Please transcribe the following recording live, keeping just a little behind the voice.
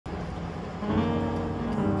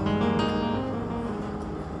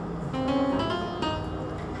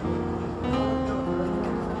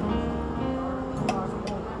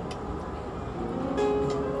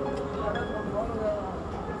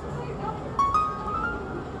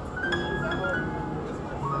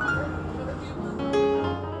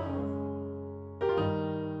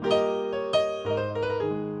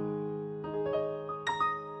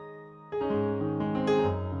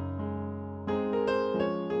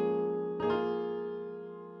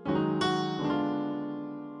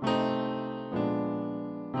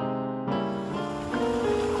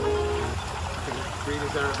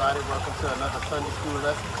Greetings, everybody. Welcome to another Sunday School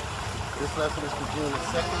lesson. This lesson is for June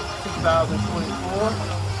 2nd, 2024.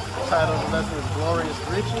 The title of the lesson is Glorious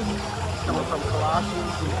Riches, coming from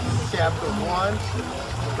Colossians chapter 1,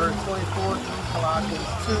 verse 24 through Colossians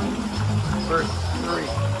 2, verse 3.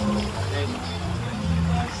 Thank you.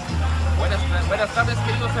 Buenas tardes,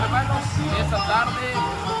 queridos hermanos. Esta tarde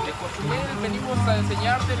de costumbre venimos a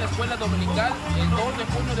enseñarte en la escuela dominical el 2 de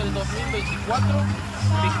junio del 2024,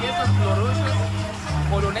 Riquezas Gloriosas,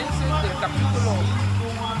 Colosenses del capítulo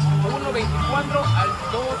 1:24 al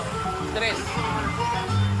 2:3.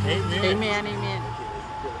 Amen. Amen. Amen.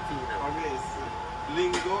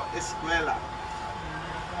 Linggong, Escuela,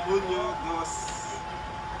 Hunyo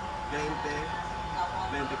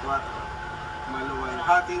 2:20-24.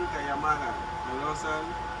 Maluwalhating Kayamanan,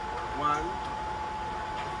 Colossians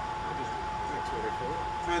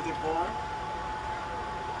 1:24.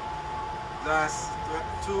 That's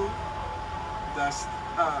 2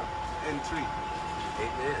 and 3.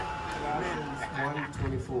 Amen. Colossians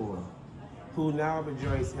 1:24. Who now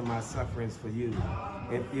rejoice in my sufferings for you,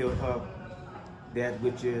 and fill up that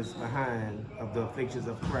which is behind of the afflictions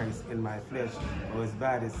of Christ in my flesh for his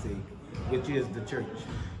body's sake, which is the church.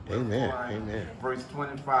 Amen. Amen. Verse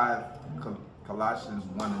 25, Colossians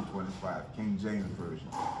 1:25, King James Version.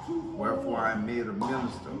 Wherefore I am made a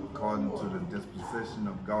minister according to the disposition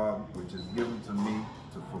of God, which is given to me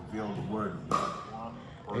to fulfill the word of God.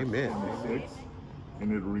 Amen. 26,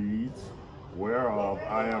 and it reads, whereof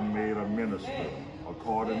I am made a minister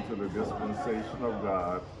according to the dispensation of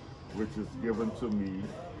God, which is given to me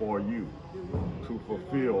for you to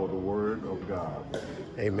fulfill the word of God.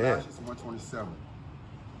 Amen. Colossians 1:27.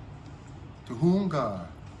 To whom God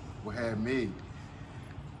will have made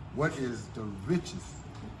what is the riches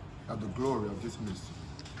of the glory of this mystery.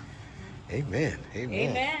 Amen. Amen.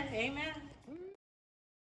 Amen. Amen.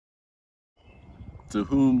 To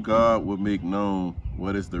whom God will make known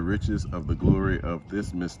what is the riches of the glory of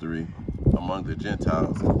this mystery among the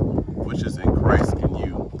Gentiles, which is in Christ in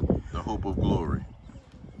you, the hope of glory.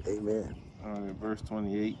 Amen. Verse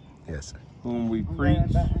 28. Yes, sir. Whom we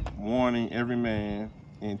preach, warning every man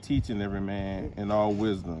and teaching every man in all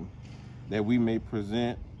wisdom, that we may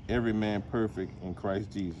present every man perfect in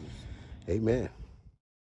Christ Jesus. Amen.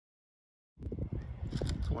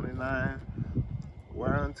 29.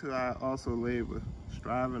 Whereunto I also labor,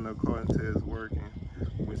 striving according to his working,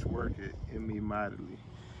 which worketh in me mightily.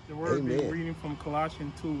 The word Amen. be reading from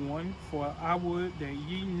Colossians 2:1. For I would that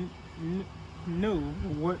ye knew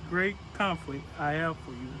what great conflict I have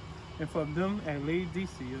for you, and for them at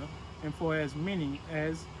Laodicea, and for as many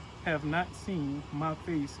as have not seen my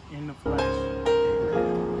face in the flesh.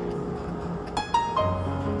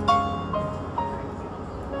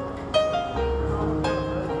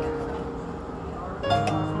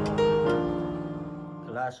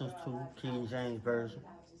 Colossians 2, King James Version.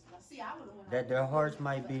 That their hearts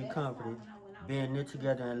might be comforted, being knit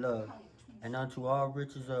together in love, and unto all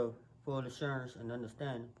riches of full assurance and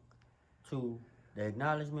understanding, to the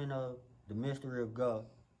acknowledgement of the mystery of God,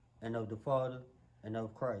 and of the Father, and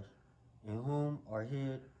of Christ, in whom are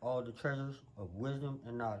hid all the treasures of wisdom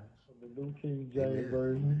and knowledge. The New King James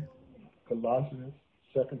Version, Colossians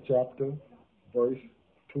 2nd chapter, verse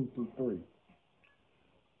 2-3.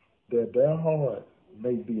 That their heart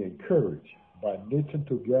may be encouraged by knitting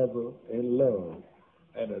together in love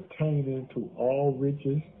and attaining to all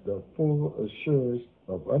riches the full assurance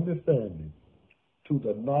of understanding, to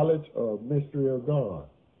the knowledge of mystery of God,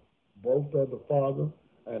 both of the Father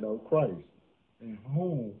and of Christ, in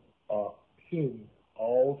whom are hidden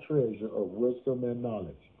all treasure of wisdom and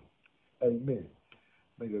knowledge. Amen.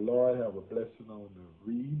 May the Lord have a blessing on the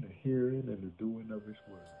reading, the hearing, and the doing of his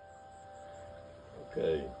word.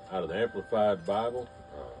 Okay, out of the Amplified Bible,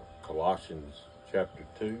 Colossians chapter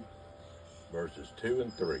 2, verses 2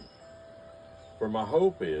 and 3. For my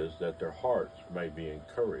hope is that their hearts may be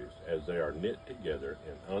encouraged as they are knit together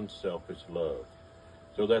in unselfish love,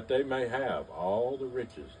 so that they may have all the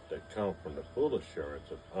riches that come from the full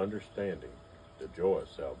assurance of understanding the joy of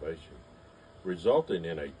salvation, resulting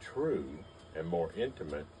in a true and more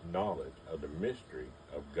intimate knowledge of the mystery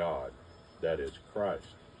of God, that is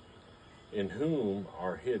Christ, in whom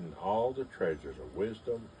are hidden all the treasures of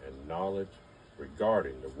wisdom and knowledge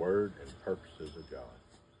regarding the word and purposes of God.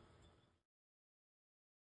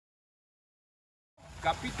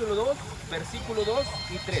 Capítulo 2, versículo 2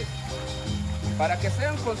 y 3. Para que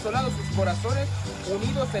sean consolados sus corazones,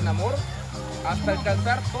 unidos en amor, hasta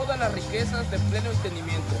alcanzar todas las riquezas de pleno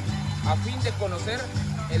entendimiento, a fin de conocer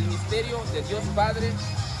el misterio de Dios Padre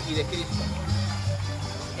y de Cristo,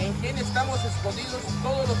 en quien estamos escondidos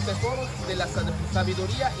todos los tesoros de la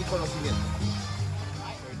sabiduría y conocimiento.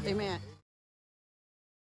 Amen.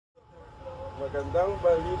 Magandang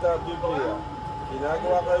balita Biblia.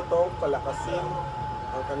 Ginagawa ko itong palakasin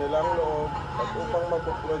ang kanilang loob at upang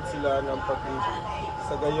mabuklod sila ng pag-ibig.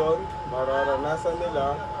 Sa gayon, mararanasan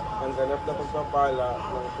nila ang ganap na pagpapala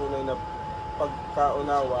ng tunay na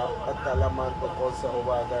pagkaunawa at kalaman tungkol sa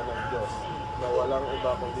uwaga ng Diyos na walang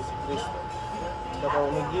iba kundi si Kristo. Sa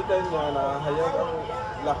pamamagitan niya, nahahayag ang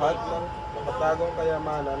lahat ng nakatagong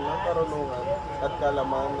kayamanan ng karunungan at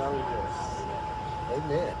kalaman ng Diyos.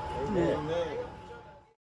 Amen. Amen.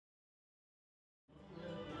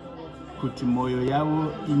 kuti moyo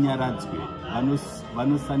yavo inyaradzwe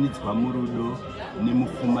vanosanidzwa murudo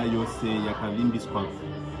nemupfuma yose yakavimbiswa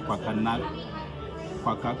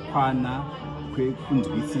kwakakwana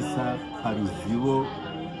kwekunzwisisa paruzivo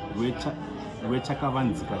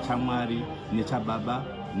rwechakavanzika chaMwari nechaBaba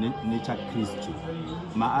nechaKristu.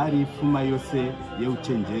 Maari pfuma yose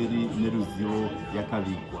yeuchenjeri neruzivo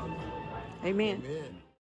yakavigwa. Amen.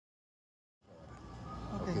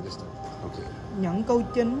 Okay. Những câu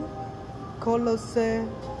chính Colosas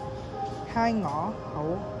 2 ngõ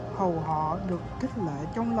hầu họ được khích lệ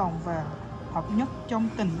trong lòng và hợp nhất trong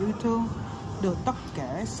tình yêu thương, được tất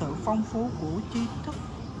cả sự phong phú của tri thức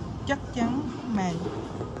chắc chắn mà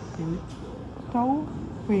hiểu thấu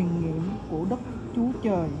huyền nhiệm của Đức Chúa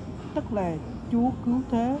Trời, tức là Chúa cứu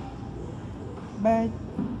thế. Ba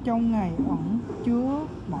trong Ngày ẩn chứa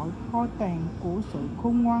mọi kho tàng của sự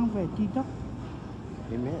khôn ngoan về tri thức.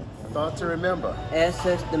 Amen. Thought to remember.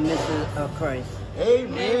 Access the mission of Christ.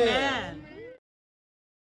 Amen. Amen.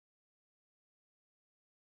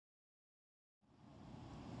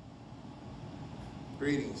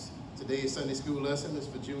 Greetings. Today's Sunday school lesson is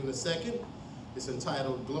for June the 2nd. It's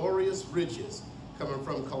entitled Glorious Riches, coming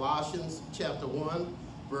from Colossians chapter 1,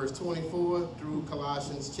 verse 24 through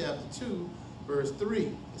Colossians chapter 2, verse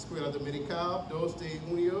 3. Escuela dominical 2 de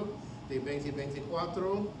junio de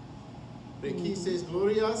 2024. Riquezas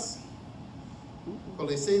Gloriosas,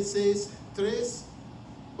 Colosenses 3,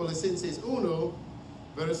 Colosenses 1,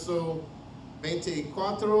 verso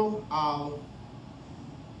 24 al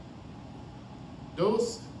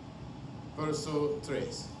 2, verso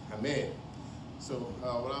 3. Amen. So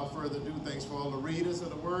without further ado, thanks for all the readers of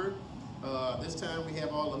the word. This time we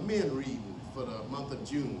have all the men reading for the month of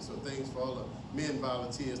June. So thanks for all the men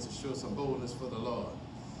volunteers to show some boldness for the Lord.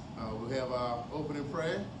 We'll have our opening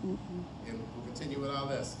prayer, and we'll continue with our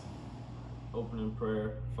lesson. Opening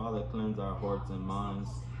prayer. Father, cleanse our hearts and minds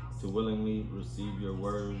to willingly receive your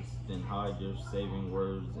words, then hide your saving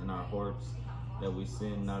words in our hearts, that we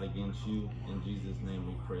sin not against you. In Jesus' name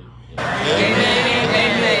we pray.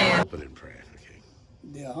 Amen. Opening prayer. Okay.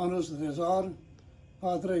 Dejanos rezar,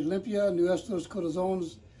 Padre, limpia nuestros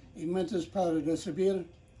corazones y mentes para recibir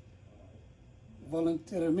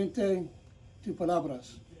voluntariamente tus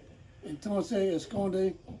palabras. Entonces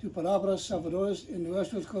esconde tus palabras salvadoras en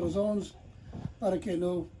nuestros corazones para que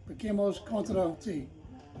no pequemos contra ti.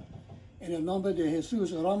 En el nombre de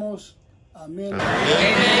Jesús oramos. Amen.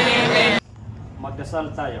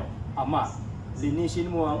 Magdasal tayo. Ama, linisin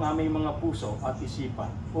mo ang aming mga puso at isipan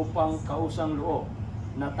upang kausang loob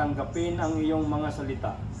na tanggapin ang iyong mga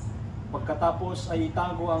salita. Pagkatapos ay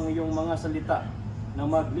itago ang iyong mga salita na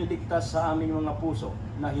magliligtas sa aming mga puso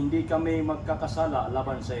na hindi kami magkakasala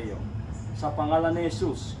laban sa iyo. Sa pangalan ni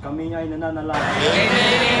Jesus, kami ay nananalangin.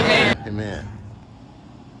 Amen.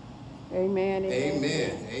 Amen.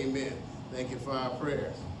 Amen. Amen. Thank you for our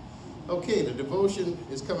prayers. Okay, the devotion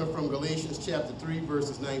is coming from Galatians chapter 3,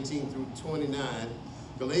 verses 19 through 29.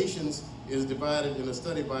 Galatians is divided in a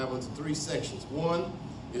study Bible into 3 sections. One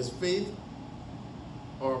is faith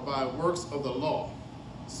or by works of the law.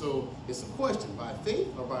 So it's a question, by faith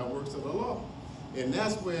or by works of the law? And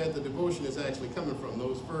that's where the devotion is actually coming from,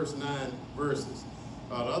 those first 9 verses.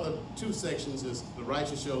 The other 2 sections is the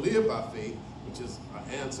righteous shall live by faith, which is an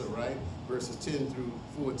answer, right? Verses 10 through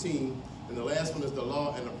 14. And the last one is the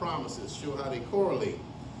law and the promises, show how they correlate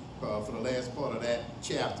for the last part of that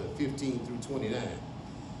chapter, 15 through 29.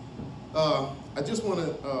 I just want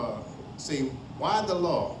to say, why the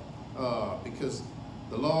law? Because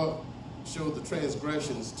the law showed the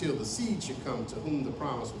transgressions till the seed should come to whom the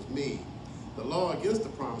promise was made. The law against the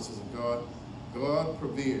promises of God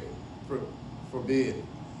forbid.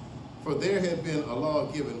 For there had been a law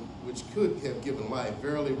given which could have given life.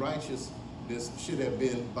 Verily righteousness should have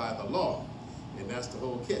been by the law. And that's the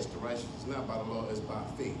whole catch. The righteousness is not by the law, it's by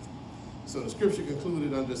faith. So the scripture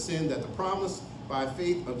concluded under sin that the promise by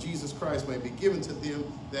faith of Jesus Christ might be given to them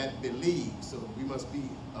that believe. So we must be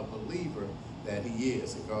a believer that he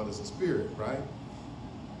is, and God is a spirit, right?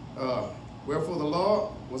 Wherefore the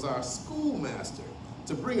law was our schoolmaster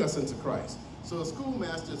to bring us into Christ, So a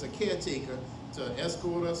schoolmaster is a caretaker to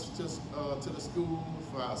escort us to the school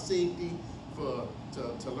for our safety,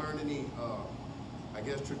 to learn any, I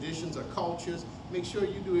guess, traditions or cultures. Make sure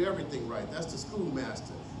you do everything right. That's the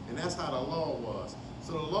schoolmaster. And that's how the law was.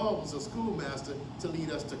 So the law was a schoolmaster to lead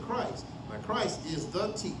us to Christ. Now Christ is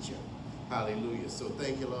the teacher. Hallelujah. So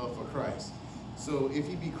thank you, Lord, for Christ. So if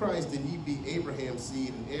ye be Christ, then ye be Abraham's seed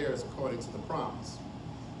and heirs according to the promise.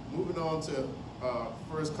 Moving on to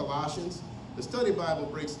 1 Colossians. The study Bible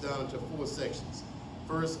breaks it down into 4 sections.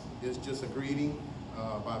 First is just a greeting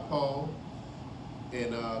by Paul.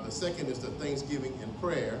 And the second is the thanksgiving and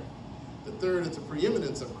prayer. The third is the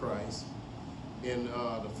preeminence of Christ. And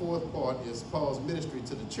the fourth part is Paul's ministry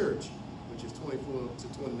to the church, which is 24 to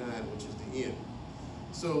 29, which is the end.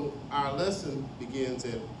 So our lesson begins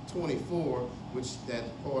at 24, which that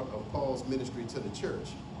part of Paul's ministry to the church.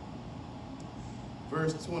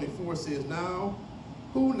 Verse 24 says, Now,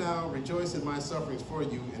 who now rejoice in my sufferings for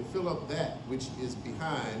you, and fill up that which is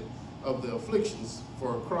behind of the afflictions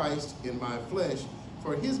for Christ in my flesh,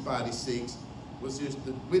 for his body's sakes, which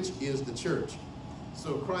is the church.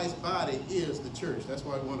 So Christ's body is the church. That's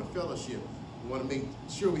why we want to fellowship. We want to make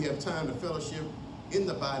sure we have time to fellowship in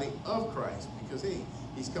the body of Christ, because hey,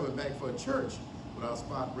 he's coming back for a church without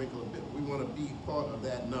spot, wrinkle, or bit. We want to be part of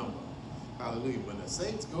that number. Hallelujah. When the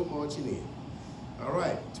saints go marching in. All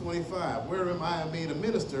right, 25. Wherein I am made a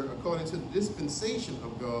minister according to the dispensation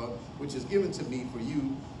of God, which is given to me for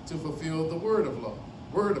you to fulfill the word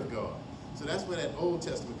of God. So that's where that Old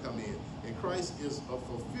Testament come in. And Christ is a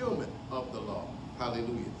fulfillment of the law.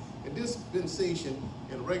 Hallelujah. And dispensation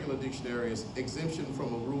in a regular dictionary is exemption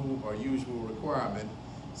from a rule or usual requirement.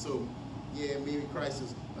 So yeah, maybe Christ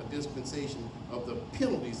is a dispensation of the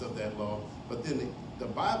penalties of that law. But then the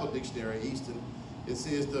Bible dictionary, Easton, it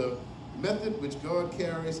says the method which God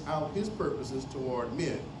carries out his purposes toward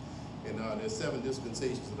men. And there's 7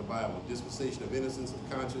 dispensations of the Bible. Dispensation of innocence, of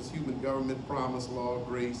conscience, human government, promise, law,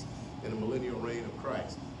 grace, and the millennial reign of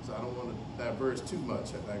Christ. So I don't want to diverge too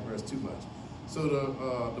much. So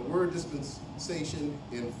the word dispensation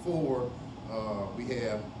in 4, we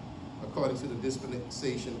have according to the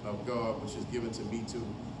dispensation of God, which is given to me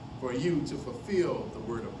for you to fulfill the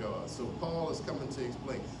word of God. So Paul is coming to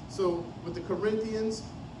explain. So with the Corinthians,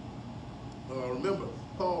 remember,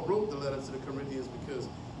 Paul wrote the letter to the Corinthians because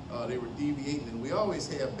they were deviating, and we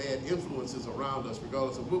always have bad influences around us,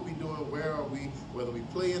 regardless of what we're doing, where are we, whether we're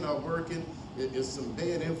playing or working. It's some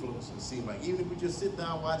bad influences, it seems like. Even if we just sit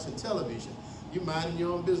down watching television, you're minding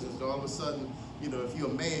your own business, and all of a sudden, you know, if you're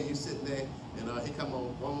a man, you're sitting there, and he come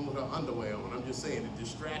on woman with her underwear on. I'm just saying, it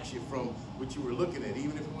distracts you from what you were looking at,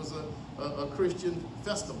 even if it was a Christian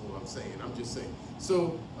festival, I'm just saying.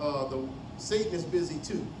 So Satan is busy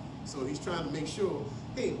too. So he's trying to make sure,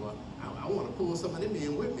 hey, well, I want to pull some of them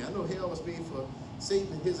in with me. I know hell was made for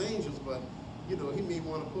Satan and his angels, but, you know, he may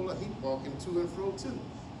want to pull up. He's walking to and fro too.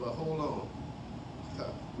 But hold on.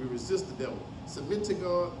 We resist the devil. Submit to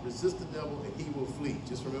God, resist the devil, and he will flee.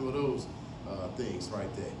 Just remember those things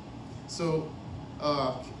right there. So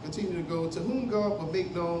continue to go. To whom God will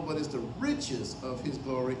make known what is the riches of his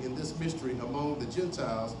glory in this mystery among the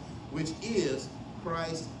Gentiles, which is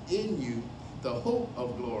Christ in you, the hope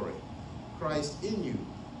of glory. Christ in you.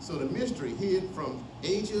 So the mystery hid from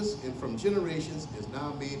ages and from generations is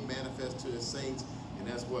now made manifest to his saints, and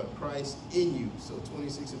that's what? Christ in you. So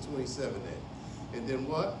 26 and 27 there. And then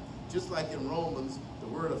what? Just like in Romans, the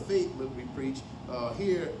word of faith that we preach,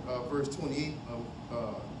 here, verse 28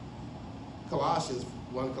 of Colossians,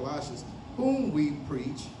 whom we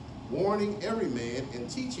preach, warning every man and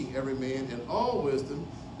teaching every man in all wisdom,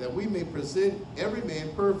 that we may present every man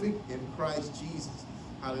perfect in Christ Jesus.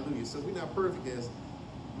 Hallelujah. So we're not perfect as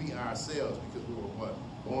we ourselves, because we were what?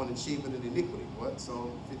 Born and shapen in iniquity. What?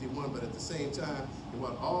 Psalm 51. But at the same time, and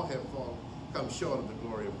what? All have come short of the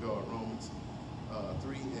glory of God. Romans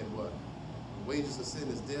 3 and what? The wages of sin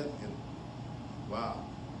is death, and wow,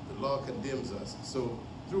 the law condemns us. So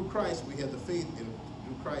through Christ we have the faith, and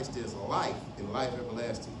through Christ there's life and life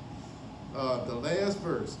everlasting. The last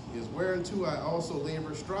verse is, whereunto I also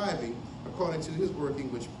labor, striving according to his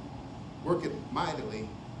working, which worketh mightily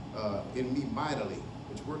in me mightily,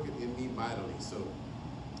 which worketh in me mightily. So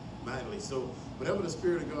mightily. So whenever the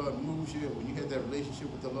Spirit of God moves you, when you have that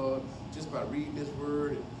relationship with the Lord, just by reading his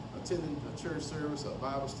word and attending a church service or a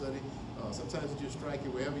Bible study, sometimes it just strikes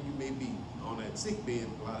you wherever you may be, on that sick bed.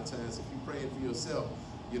 A lot of times, if you're praying for yourself,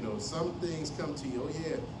 you know, some things come to you. Oh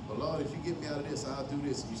yeah, but Lord, if you get me out of this, I'll do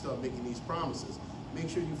this. And you start making these promises. Make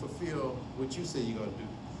sure you fulfill what you say you're going to do.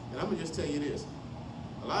 And I'm going to just tell you this.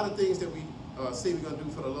 A lot of things that we say we're going to do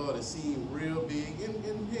for the Lord, it seems real big.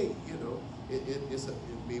 And hey, you know,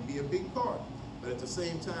 it may be a big part, but at the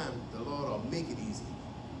same time, the Lord will make it easy.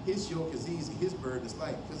 His yoke is easy, his burden is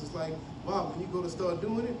light. Because it's like, wow, when you go to start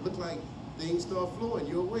doing it, look like things start flowing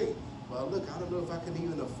your way. Well, look, I don't know if I can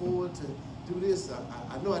even afford to do this.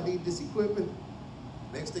 I know I need this equipment.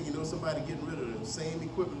 Next thing you know, somebody getting rid of the same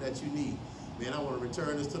equipment that you need. Man, I want to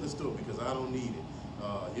return this to the store because I don't need it.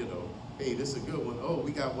 You know, hey, this is a good one. Oh,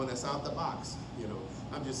 we got one that's out the box. You know,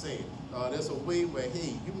 I'm just saying, there's a way where,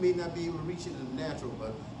 hey, you may not be able to reach it in the natural,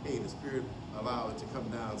 but hey, the Spirit allow it to come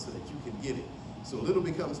down so that you can get it. So little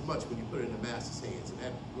becomes much when you put it in the Master's hands, and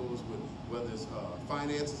that goes with whether it's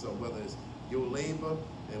finances or whether it's your labor,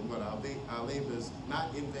 and what our labor is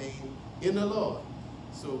not in vain in the Lord.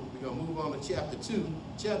 So we're going to move on to chapter 2.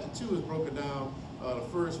 Chapter 2 is broken down. The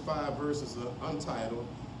first 5 verses are untitled.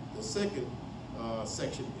 The second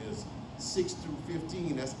section is 6 through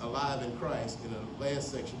 15. That's alive in Christ. And the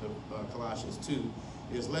last section of Colossians 2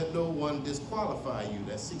 is let no one disqualify you.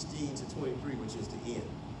 That's 16 to 23, which is the end.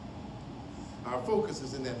 Our focus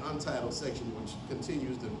is in that untitled section, which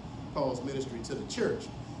continues Paul's ministry to the church.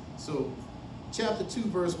 So chapter 2,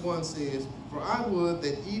 verse 1 says, for I would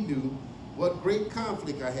that ye knew what great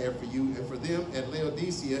conflict I have for you and for them at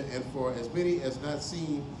Laodicea, and for as many as not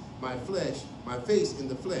seen my face in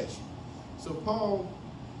the flesh. So Paul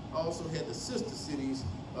also had the sister cities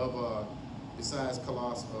of, besides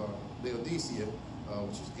Colossus, Laodicea,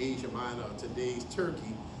 which is Asia Minor, today's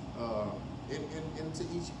Turkey, and to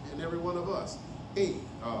each and every one of us. Hey,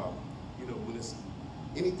 you know, when it's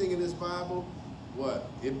anything in this Bible, what?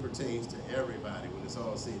 It pertains to everybody when it's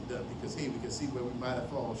all said and done. Because, hey, we can see where we might have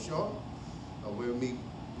fallen short, or where we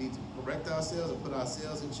need to correct ourselves and put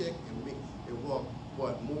ourselves in check and walk,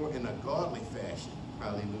 what? More in a godly fashion.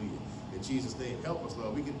 Hallelujah. In Jesus' name, help us,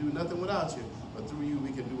 Lord. We can do nothing without you, but through you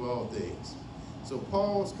we can do all things. So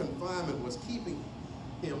Paul's confinement was keeping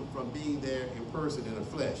him from being there in person in the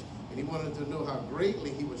flesh. And he wanted to know how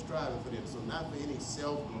greatly he was striving for them. So not for any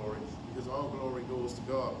self-glory, because all glory goes to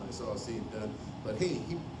God when it's all said and done. But hey,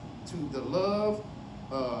 to the love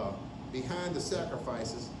behind the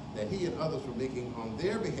sacrifices that he and others were making on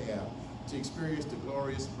their behalf to experience the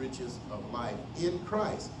glorious riches of life in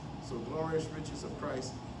Christ. So glorious riches of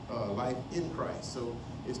Christ, life in Christ. So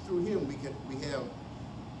it's through him we have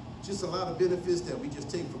just a lot of benefits that we just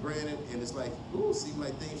take for granted, and it's like, ooh, seem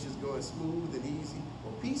like things just going smooth and easy.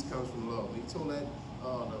 Well, peace comes from the Lord. He told that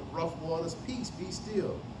the rough waters, peace, be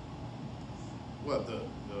still. Well, the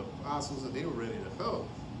apostles, they were ready to go.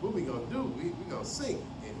 What we gonna do? We gonna sink.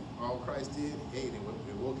 And all Christ did, hey, they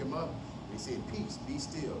woke him up. They said, peace, be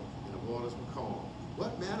still, and the waters were calm.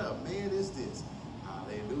 What manner of man is this?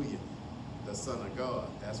 Hallelujah. The Son of God.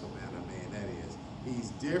 That's what manner of man that is. He's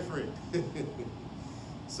different.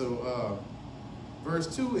 So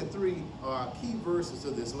verse 2 and 3 are key verses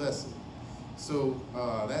of this lesson. So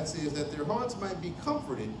that says that their hearts might be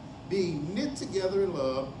comforted, being knit together in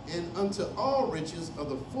love, and unto all riches of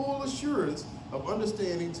the full assurance of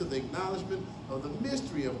understanding to the acknowledgement of the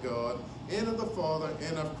mystery of God and of the Father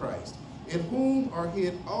and of Christ, in whom are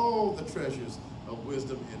hid all the treasures of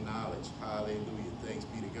wisdom and knowledge. Hallelujah. Thanks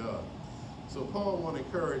be to God. So Paul wants to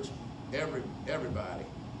encourage everybody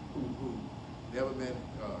who never met,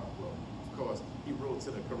 well, of course, he wrote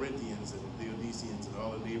to the Corinthians and the Laodiceans and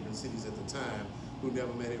all the neighboring cities at the time who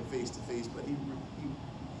never met him face to face, but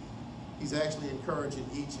he's actually encouraging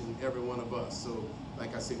each and every one of us. So,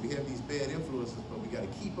 like I said, we have these bad influences, but we got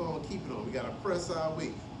to keep on keeping on. We got to press our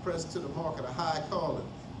way, press to the mark of the high calling,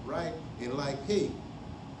 right? And like, hey,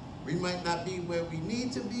 we might not be where we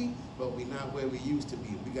need to be, but we're not where we used to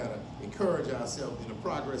be. We got to encourage ourselves in the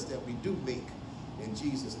progress that we do make in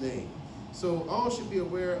Jesus' name. So all should be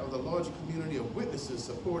aware of the larger community of witnesses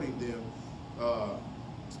supporting them,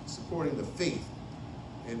 supporting the faith,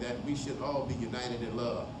 and that we should all be united in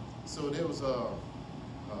love. So there was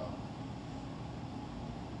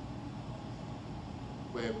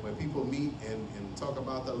where people meet and talk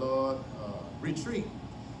about the Lord, retreat.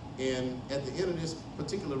 And at the end of this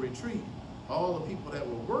particular retreat, all the people that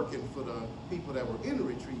were working for the people that were in the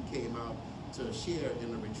retreat came out to share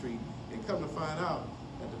in the retreat, and come to find out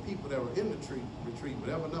that the people that were in the retreat,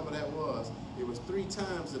 whatever number that was, it was 3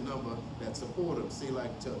 times the number that supported them, say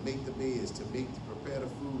like to make the beds, to prepare the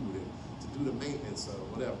food, and to do the maintenance or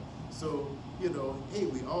whatever. So, you know, hey,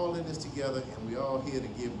 we all in this together, and we all here to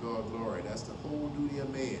give God glory. That's the whole duty of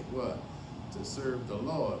man. What? To serve the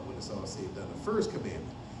Lord when it's all said and done. The first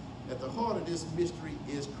commandment. At the heart of this mystery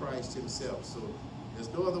is Christ himself. So there's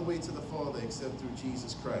no other way to the Father except through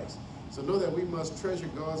Jesus Christ. So know that we must treasure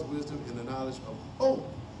God's wisdom and the knowledge of hope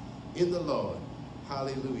in the Lord.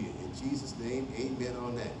 Hallelujah. In Jesus' name, amen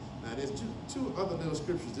on that. Now, there's two other little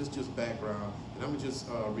scriptures. This is just background, and I'm going to just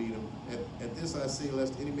read them. At this I say,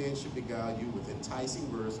 lest any man should beguile you with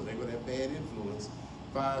enticing words, so they're going to have bad influence.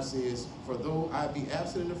 5 says, for though I be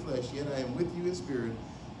absent in the flesh, yet I am with you in spirit,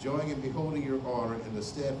 joying in beholding your honor and the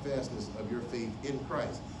steadfastness of your faith in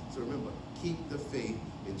Christ. So remember, keep the faith.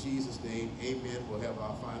 In Jesus' name, amen. We'll have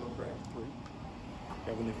our final prayer.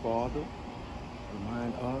 Heavenly Father,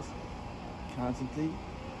 remind us constantly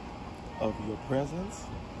of your presence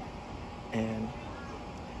and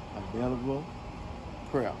available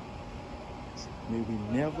prayer. May we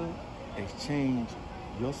never exchange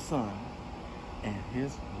your Son and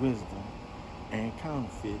his wisdom and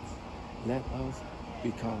counterfeits. Let us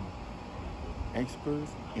become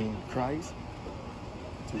experts in Christ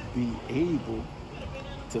to be able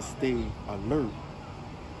to stay alert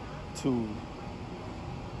to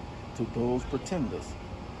those pretenders.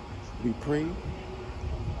 We pray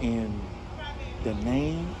in the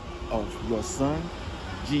name of your Son,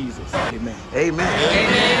 Jesus. Amen. Amen.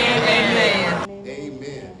 Amen.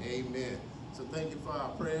 Amen. Amen. So thank you for our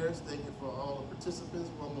prayers. Thank you for all the participants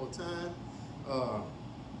one more time.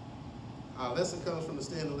 Our lesson comes from the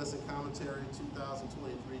Standard Lesson Commentary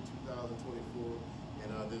 2023-2024.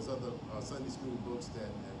 And there's other Sunday school books that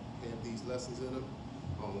have these lessons in them,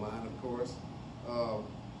 online of course.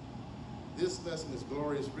 This lesson is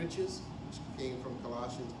Glorious Riches, which came from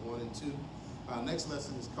Colossians 1 and 2. Our next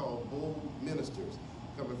lesson is called Bold Ministers,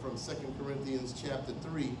 coming from 2 Corinthians chapter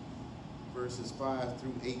 3, verses 5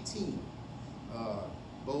 through 18.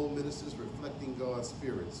 Bold ministers reflecting God's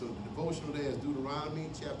Spirit. So the devotional there is Deuteronomy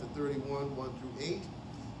chapter 31, 1 through 8.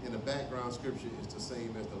 And the background scripture is the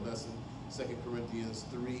same as the lesson, 2 Corinthians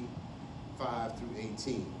 3, 5 through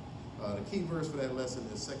 18. The key verse for that lesson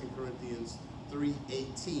is 2 Corinthians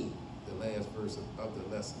 3:18, the last verse of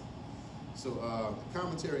the lesson. So the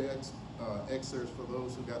commentary excerpts for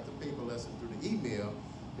those who got the paper lesson through the email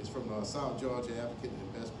is from South Georgia Advocate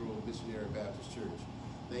and Best Grove Missionary Baptist Church.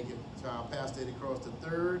 Thank you to our pastor Eddie Cross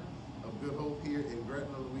III of Good Hope here in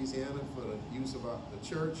Gretna, Louisiana, for the use of the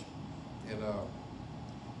church, and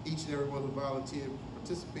each and every one who volunteered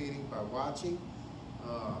participating by watching,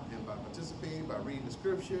 and by participating by reading the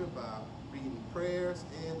scripture, by reading prayers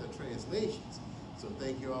and the translations. So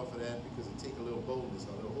thank you all for that, because it takes a little boldness,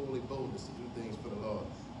 a little holy boldness to do things for the Lord.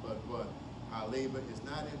 But our labor is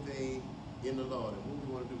not in vain in the Lord. And what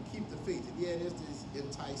we want to do, keep the faith. And yeah, there's these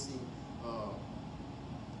enticing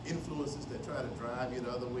influences that try to drive you the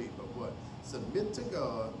other way. But what? Submit to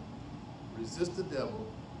God, resist the devil,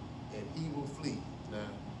 and he will flee. Now,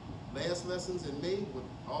 last lessons in May, what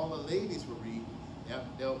all the ladies were reading,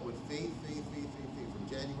 dealt with faith, from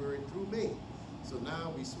January through May. So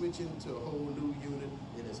now we switch into a whole new unit,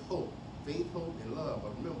 and it's hope. Faith, hope, and love.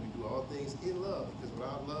 But remember, we do all things in love, because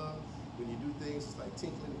without love, when you do things, it's like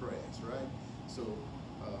tinkling brass, right? So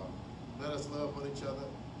let us love on each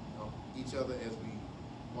other as we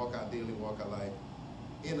walk our daily walk our life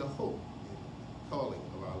in a hope and calling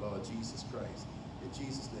of our Lord Jesus Christ. In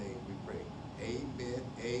Jesus' name we pray. Amen,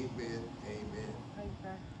 amen, amen.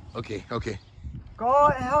 Okay.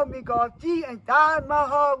 God help me, God. Thee and die my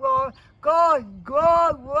heart, Lord.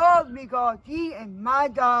 God love me, God. Thee and my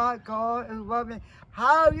God, God is loving.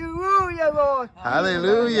 Hallelujah, Lord.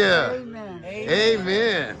 Hallelujah. Amen.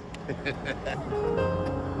 Amen.